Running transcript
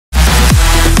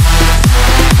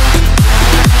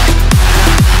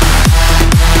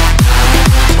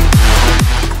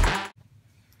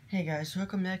Hey guys,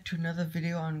 welcome back to another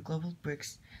video on Global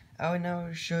Bricks. I will now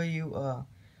show you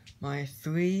my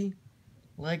 3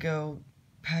 Lego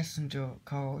passenger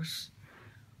cars.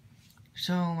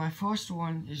 So my first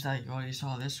one is like you already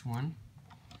saw this one.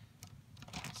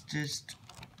 It's just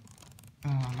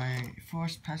my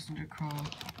first passenger car.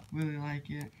 Really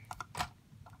like it.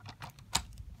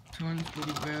 Turns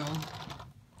pretty well.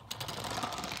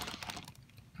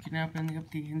 You can open up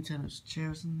the inside of the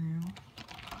chairs in there.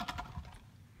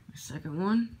 The second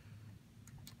one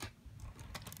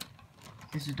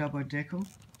is a double decker.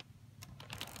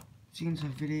 Seen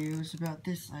some videos about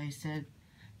this. I said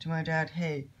to my dad,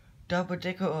 hey, double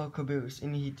decker or caboose?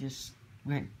 And he just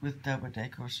went with double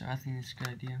decker, so I think it's a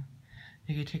good idea.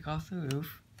 You can take off the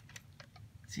roof,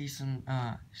 see some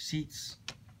seats,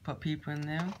 put people in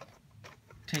there,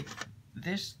 take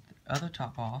this other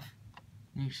top off,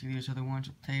 and you see these other ones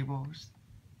with tables,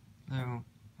 little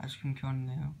ice cream cone in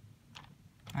there,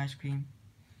 ice cream.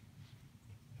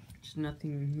 There's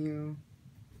nothing in here,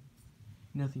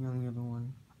 nothing on the other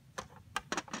one.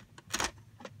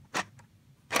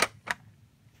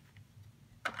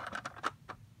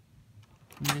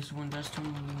 And this one does turn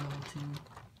really well too.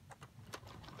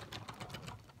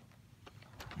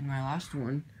 And my last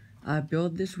one, I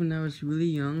built this when I was really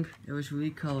young. It was really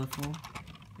colorful.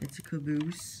 It's a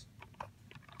caboose.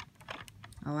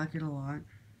 I like it a lot.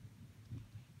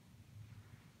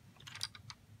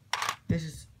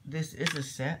 This is a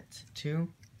set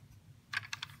too,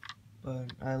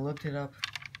 but I looked it up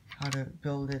how to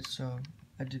build it, so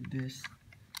I did this.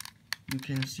 You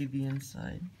can see the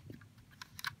inside.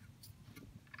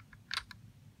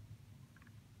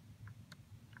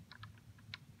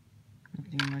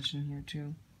 Nothing much in here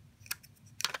too.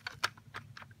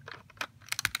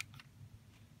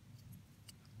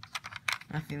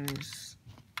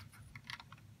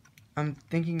 I'm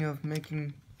thinking of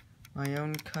making my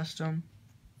own custom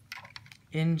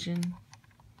engine,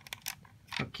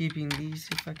 or keeping these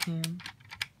if I can.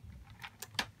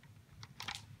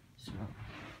 So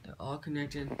they're all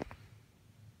connected.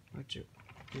 Watch it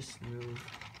just move.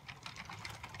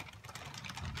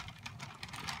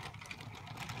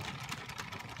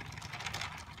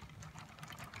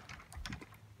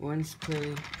 One's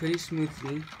pretty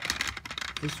smoothly.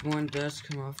 This one does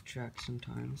come off track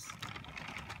sometimes.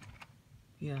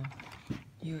 Yeah,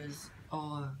 here's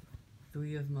all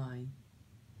 3 of my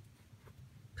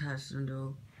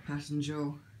passenger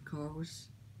cars.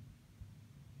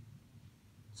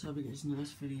 So I hope you guys enjoyed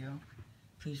this video.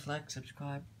 Please like,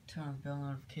 subscribe, turn on the bell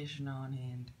notification on,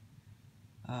 and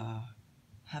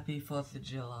happy 4th of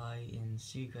July, and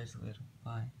see you guys later.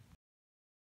 Bye.